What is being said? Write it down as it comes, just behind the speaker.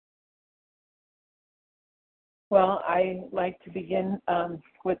Well, I like to begin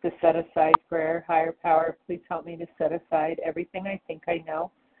with the set-aside prayer. Higher power, please help me to set aside everything I think I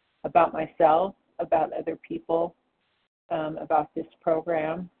know about myself, about other people, about this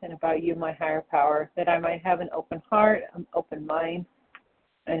program, and about you, my higher power, that I might have an open heart, an open mind,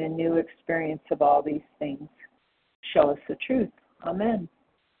 and a new experience of all these things. Show us the truth. Amen.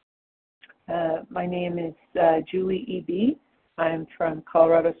 My name is Julie E.B. I'm from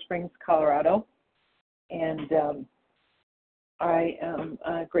Colorado Springs, Colorado, and I am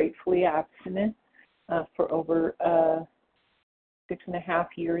gratefully abstinent for over 6.5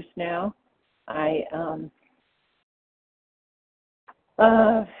 years now. I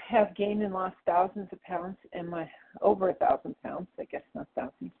have gained and lost thousands of pounds over 1,000 pounds, I guess not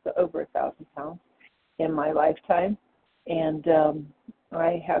thousands, but over 1,000 pounds in my lifetime. And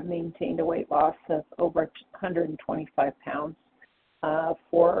I have maintained a weight loss of over 125 pounds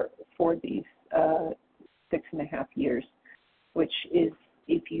for these 6.5 years, which is,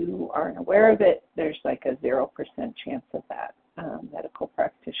 if you aren't aware of it, there's like a 0% chance of that, medical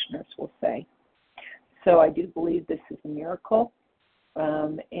practitioners will say. So I do believe this is a miracle.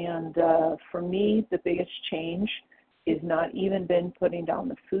 And for me, the biggest change is not even been putting down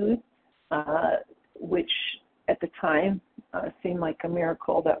the food, which at the time seemed like a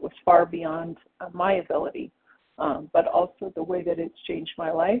miracle that was far beyond my ability, but also the way that it's changed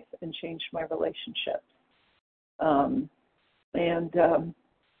my life and changed my relationships.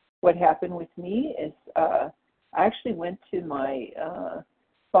 What happened with me is I actually went to my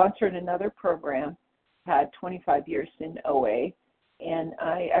sponsored another program, had 25 years in OA, and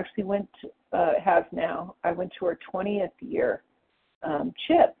I actually went to her 20th year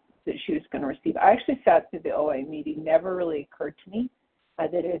chip that she was going to receive. I actually sat through the OA meeting. Never really occurred to me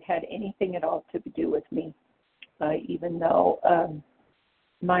that it had anything at all to do with me, even though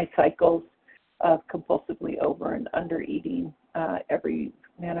my cycles of compulsively over and under eating, every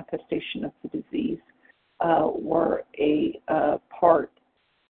manifestation of the disease, were a part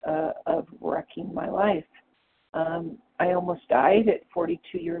of wrecking my life. I almost died at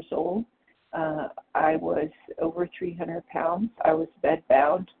 42 years old. I was over 300 pounds. I was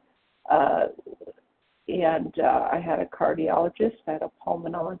bedbound. And I had a cardiologist, I had a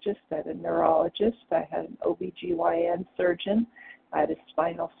pulmonologist, I had a neurologist, I had an OBGYN surgeon, I had a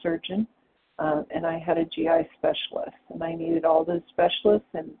spinal surgeon, and I had a GI specialist. And I needed all those specialists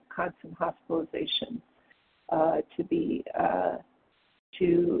and constant hospitalization to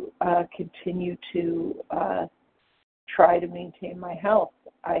continue to try to maintain my health.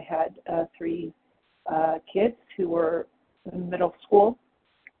 I had 3 kids who were in middle school,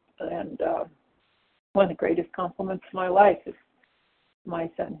 and one of the greatest compliments of my life is my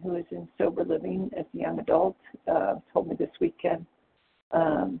son, who is in sober living as a young adult, told me this weekend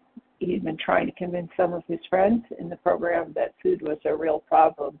he'd been trying to convince some of his friends in the program that food was a real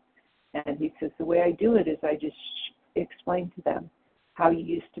problem. And he says, the way I do it is I just explain to them how you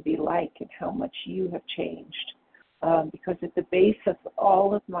used to be like and how much you have changed. Because at the base of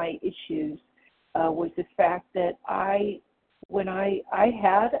all of my issues was the fact that when I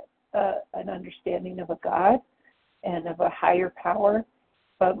had an understanding of a God and of a higher power,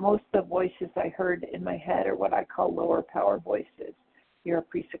 but most of the voices I heard in my head are what I call lower power voices. You're a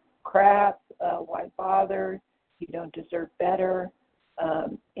piece of crap, why bother, you don't deserve better,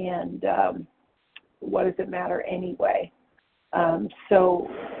 and what does it matter anyway? So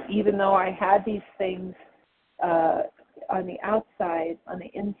even though I had these things on the outside, on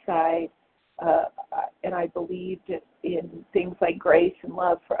the inside, and I believed in things like grace and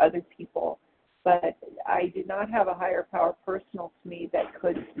love for other people, but I did not have a higher power personal to me that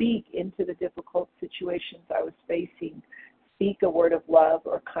could speak into the difficult situations I was facing, speak a word of love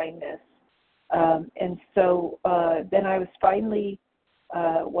or kindness. And so then I was finally,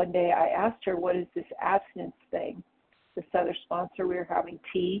 one day I asked her, what is this abstinence thing? This other sponsor, we were having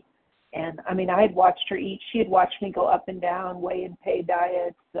tea. And I mean, I had watched her eat. She had watched me go up and down, weigh and pay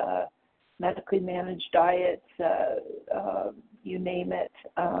diets, medically managed diets, you name it.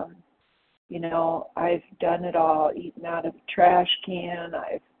 You know, I've done it all, eaten out of a trash can.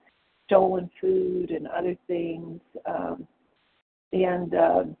 I've stolen food and other things.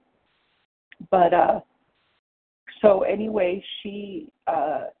 So anyway,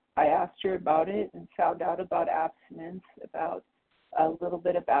 I asked her about it and found out about abstinence, about a little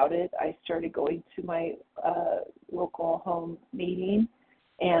bit about it. I started going to my local home meeting,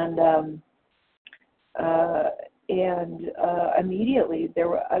 and immediately there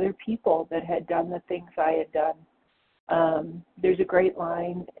were other people that had done the things I had done. There's a great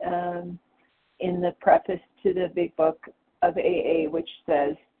line in the preface to the big book of AA, which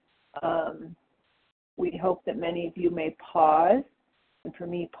says, we hope that many of you may pause. And for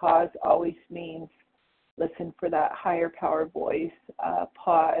me, pause always means listen for that higher power voice,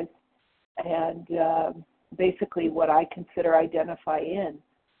 pause, and basically what I consider identify in,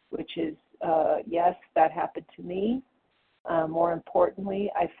 which is, yes, that happened to me. More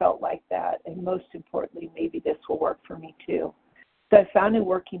importantly, I felt like that. And most importantly, maybe this will work for me too. So I found a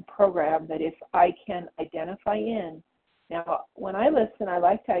working program that if I can identify in, now when I listen, I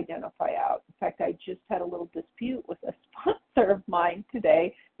like to identify out. In fact, I just had a little dispute with a sponsor of mine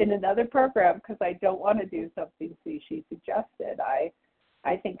today in another program because I don't want to do something she suggested.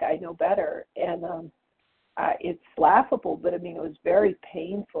 I think I know better. And it's laughable, but I mean, it was very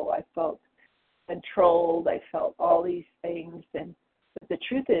painful. I felt controlled. I felt all these things. But the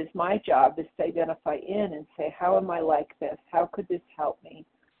truth is, my job is to identify in and say, how am I like this? How could this help me?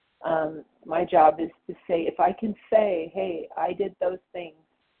 My job is to say, if I can say, hey, I did those things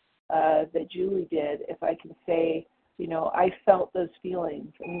that Julie did, if I can say, I felt those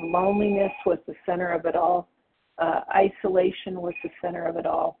feelings, and loneliness was the center of it all. Isolation was the center of it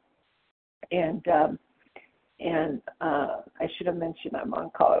all. And I should have mentioned I'm on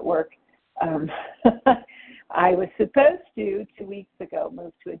call at work. I was supposed to, 2 weeks ago,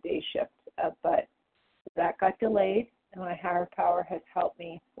 move to a day shift, but that got delayed, and my higher power has helped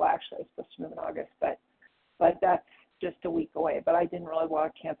me. Well, actually, I was supposed to move in August, but that's just a week away. But I didn't really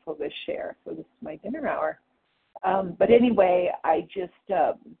want to cancel this share, so this is my dinner hour. But anyway, I just,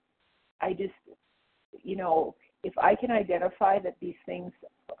 if I can identify that these things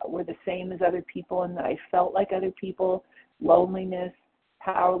were the same as other people and that I felt like other people, loneliness,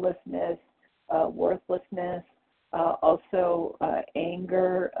 powerlessness, worthlessness, also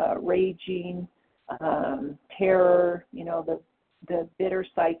anger, raging, terror, the bitter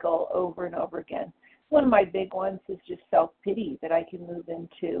cycle over and over again. One of my big ones is just self-pity that I can move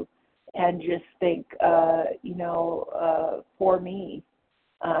into and just think, for me.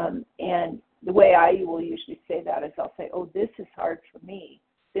 And the way I will usually say that is I'll say, oh, this is hard for me.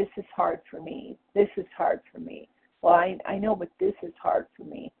 This is hard for me. This is hard for me. Well, I know, but this is hard for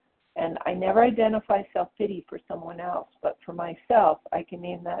me. And I never identify self-pity for someone else, but for myself, I can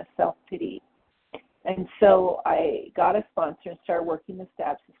name that self-pity. And so I got a sponsor and started working the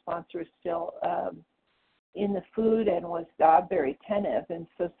steps. The sponsor was still in the food and was very attentive. And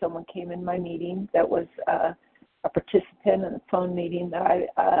so someone came in my meeting that was a participant in the phone meeting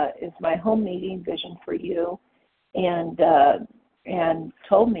that is my home meeting, Vision for You, and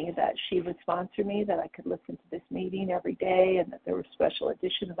told me that she would sponsor me, that I could listen to this meeting every day, and that there were special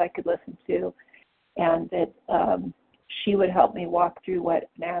editions I could listen to, and that she would help me walk through what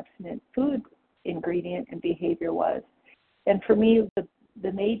an abstinent food ingredient and behavior was. And for me,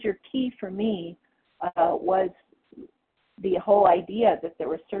 the major key for me was the whole idea that there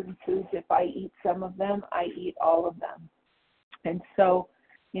were certain foods, if I eat some of them, I eat all of them. And so,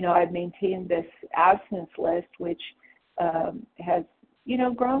 I've maintained this abstinence list, which has,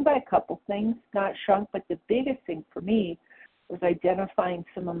 grown by a couple things, not shrunk, but the biggest thing for me was identifying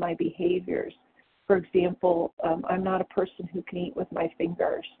some of my behaviors. For example, I'm not a person who can eat with my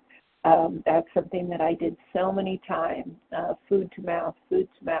fingers. That's something that I did so many times, food to mouth, food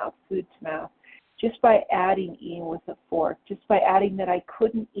to mouth, food to mouth. Just by adding eating with a fork, just by adding that I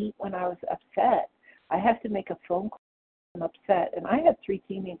couldn't eat when I was upset. I have to make a phone call when I'm upset. And I had 3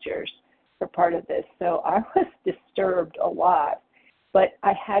 teenagers for part of this, so I was disturbed a lot. But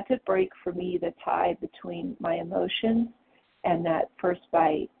I had to break, for me, the tie between my emotions and that first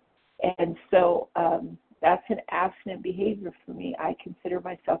bite. And so that's an abstinent behavior for me. I consider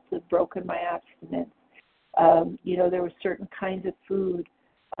myself to have broken my abstinence. There were certain kinds of food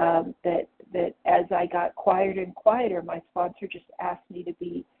that as I got quieter and quieter, my sponsor just asked me to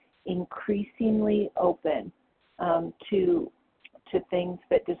be increasingly open to things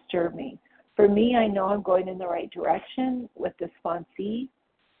that disturb me. For me, I know I'm going in the right direction with the sponsee.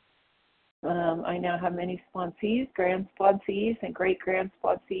 I now have many sponsees, grand sponsees, and great-grand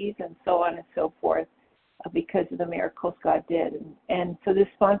sponsees, and so on and so forth, because of the miracles God did. And so this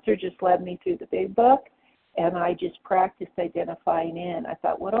sponsor just led me through the big book, and I just practiced identifying in. I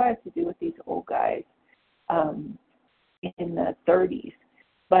thought, what do I have to do with these old guys in the 30s?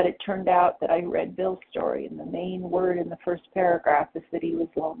 But it turned out that I read Bill's story, and the main word in the first paragraph is that he was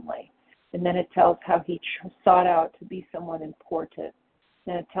lonely. And then it tells how he sought out to be someone important.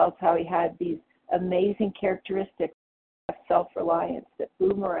 And it tells how he had these amazing characteristics of self-reliance that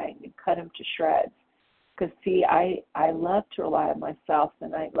boomeranged and cut him to shreds. Because, see, I love to rely on myself,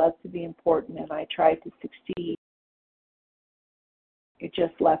 and I love to be important, and I tried to succeed. It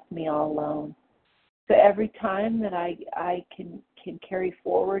just left me all alone. So every time that I can can carry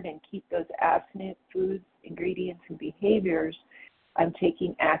forward and keep those abstinent foods, ingredients, and behaviors, I'm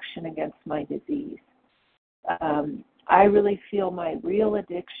taking action against my disease. I really feel my real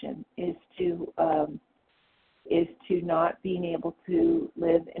addiction is to not being able to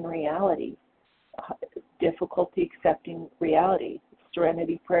live in reality, difficulty accepting reality.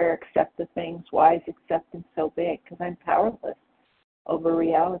 Serenity prayer, accept the things, wise acceptance so big, because I'm powerless over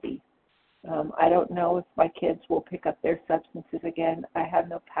reality. I don't know if my kids will pick up their substances again. I have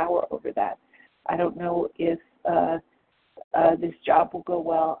no power over that. I don't know if this job will go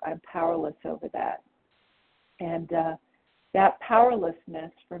well. I'm powerless over that. And that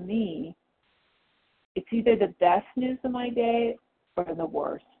powerlessness for me, it's either the best news of my day or the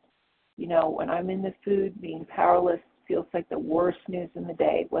worst. You know, when I'm in the food, being powerless feels like the worst news in the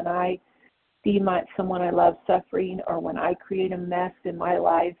day. When I see someone I love suffering, or when I create a mess in my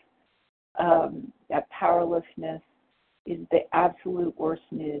life, that powerlessness is the absolute worst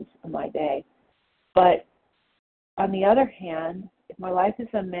news of my day. But on the other hand, if my life is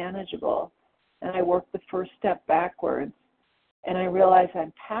unmanageable and I work the first step backwards and I realize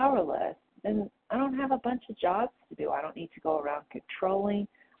I'm powerless, then I don't have a bunch of jobs to do. I don't need to go around controlling.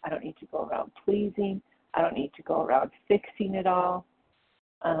 I don't need to go around pleasing. I don't need to go around fixing it all.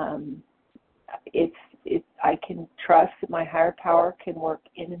 I can trust that my higher power can work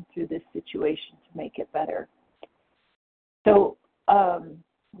in and through this situation to make it better. So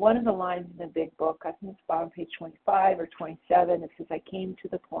one of the lines in the big book, I think it's about on page 25 or 27, it says, I came to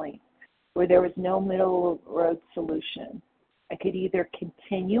the point where there was no middle road solution. I could either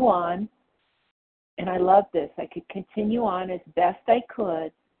continue on, and I love this, I could continue on as best I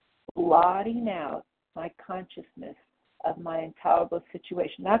could, blotting out my consciousness of my intolerable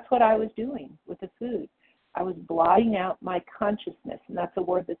situation. That's what I was doing with the food. I was blotting out my consciousness, and that's a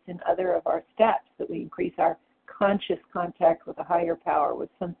word that's in other of our steps, that we increase our conscious contact with a higher power, with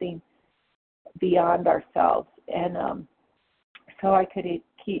something beyond ourselves. And so I could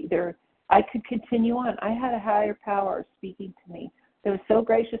continue on. I had a higher power speaking to me that was so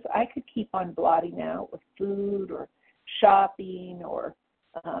gracious. I could keep on blotting out with food or shopping or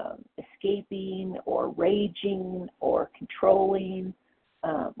escaping or raging or controlling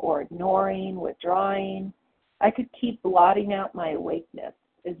or ignoring, withdrawing. I could keep blotting out my awakeness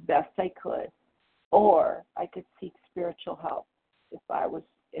as best I could, or I could seek spiritual help if I was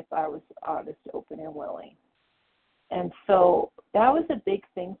honest, open, and willing. And so that was a big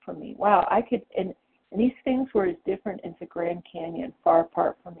thing for me. Wow, I could, and these things were as different as the Grand Canyon, far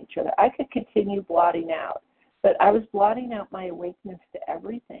apart from each other. I could continue blotting out, but I was blotting out my awakeness to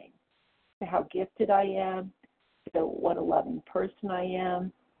everything, to how gifted I am, to what a loving person I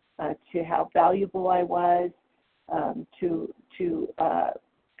am, to how valuable I was, to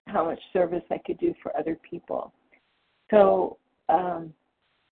how much service I could do for other people. So, and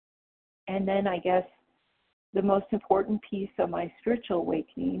then I guess the most important piece of my spiritual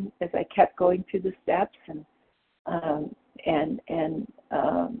awakening, as I kept going through the steps and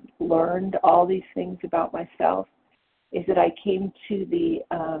learned all these things about myself, is that I came to the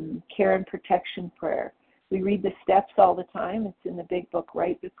care and protection prayer. We read the steps all the time. It's in the big book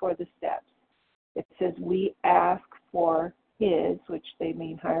right before the steps. It says, we ask for His, which they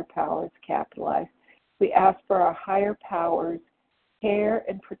mean higher power, it's capitalized. We ask for our higher powers, care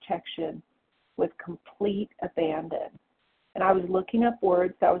and protection with complete abandon. And I was looking up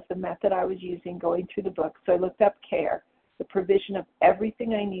words. That was the method I was using going through the book. So I looked up care, the provision of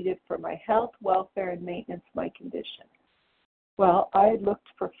everything I needed for my health, welfare, and maintenance of my condition. Well, I had looked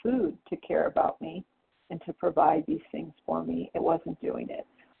for food to care about me and to provide these things for me. It wasn't doing it.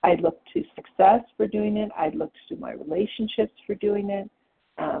 I had looked to success for doing it. I had looked to my relationships for doing it.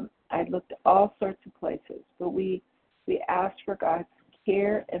 I had looked at all sorts of places. But we asked for God's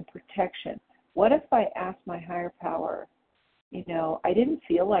care and protection. What if I asked my higher power? You know, I didn't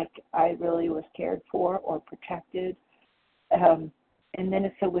feel like I really was cared for or protected. And then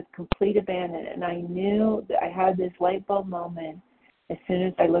it said with complete abandon. And I knew that I had this light bulb moment as soon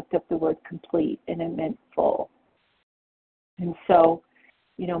as I looked up the word complete, and it meant full. And so,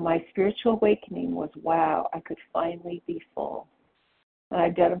 you know, my spiritual awakening was, wow, I could finally be full. And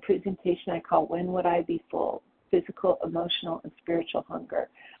I've done a presentation I call When Would I Be Full? Physical, emotional, and spiritual hunger.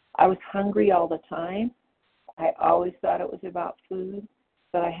 I was hungry all the time. I always thought it was about food,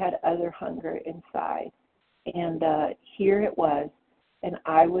 but I had other hunger inside. And here it was, and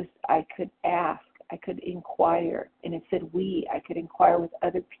I could ask, I could inquire, and it said I could inquire with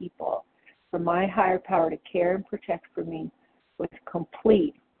other people for my higher power to care and protect for me with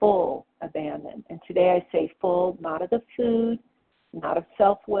complete, full abandon. And today I say full, not of the food, not of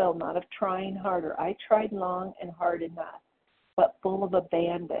self-will, not of trying harder. I tried long and hard enough. but full of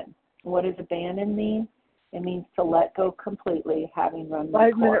abandon. What does abandon mean? It means to let go completely, having run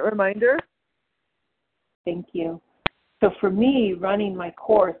my course. 5-minute reminder. Thank you. So for me, running my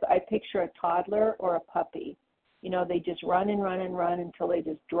course, I picture a toddler or a puppy. They just run and run and run until they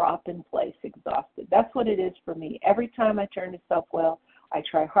just drop in place, exhausted. That's what it is for me. Every time I turn to self-will, I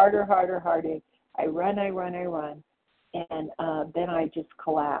try harder. I run, and then I just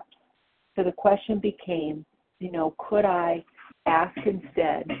collapse. So the question became, could I ask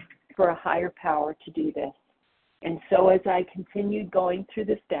instead for a higher power to do this? And so as I continued going through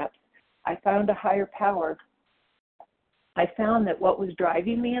the steps, I found a higher power. I found that what was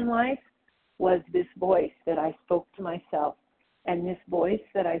driving me in life was this voice that I spoke to myself. And this voice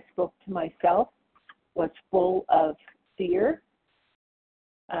that I spoke to myself was full of fear.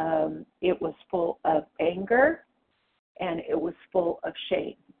 It was full of anger, and it was full of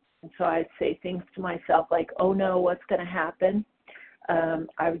shame. And so I'd say things to myself like, oh no, what's going to happen?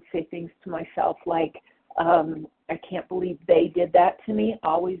 I would say things to myself like, I can't believe they did that to me,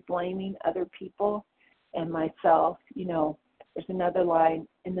 always blaming other people and myself. There's another line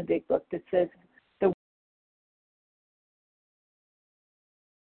in the big book that says,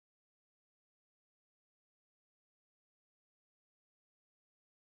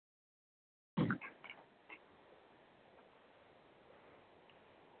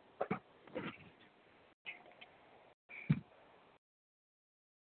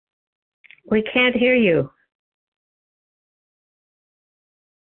 We can't hear you.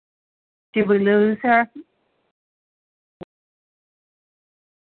 Did we lose her?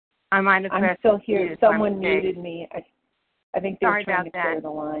 I might have pressed. I'm still here. Someone muted me. I think they were trying to clear the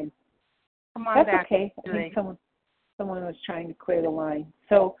line. Come on That's back. okay. I think someone was trying to clear the line.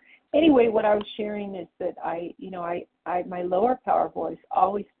 So anyway, what I was sharing is that I my lower power voice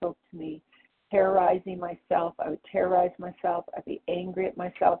always spoke to me, terrorizing myself. I would terrorize myself. I'd be angry at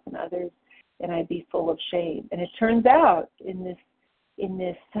myself and others, and I'd be full of shame. And it turns out in this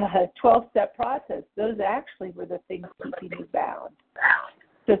 12-step process, those actually were the things keeping me bound.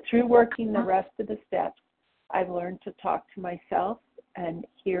 So through working the rest of the steps, I've learned to talk to myself and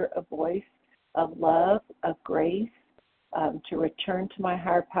hear a voice of love, of grace, to return to my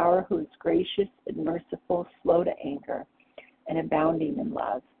higher power who is gracious and merciful, slow to anger, and abounding in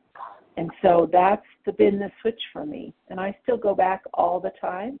love. And so that's been the switch for me. And I still go back all the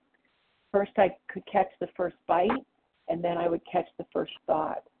time. First I could catch the first bite, and then I would catch the first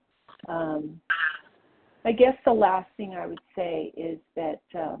thought. I guess the last thing I would say is that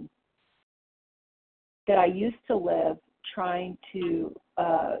I used to live trying to,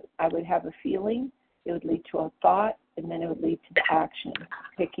 I would have a feeling, it would lead to a thought, and then it would lead to action,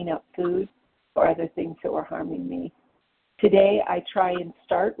 picking up food or other things that were harming me. Today I try and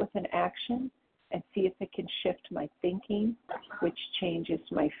start with an action and see if it can shift my thinking, which changes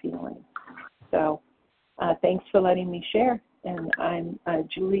my feeling. So thanks for letting me share. And I'm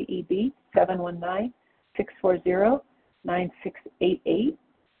Julie E.B., 719-640-9688.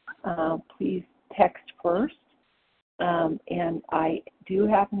 Please text first. And I do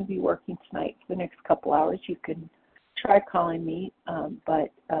happen to be working tonight for the next couple hours. You can try calling me,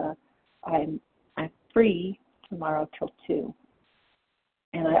 but I'm free tomorrow till 2.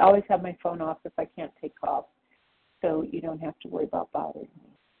 And I always have my phone off if I can't take calls, so you don't have to worry about bothering me.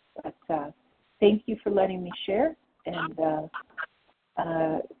 But thank you for letting me share, and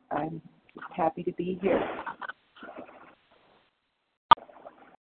I'm happy to be here.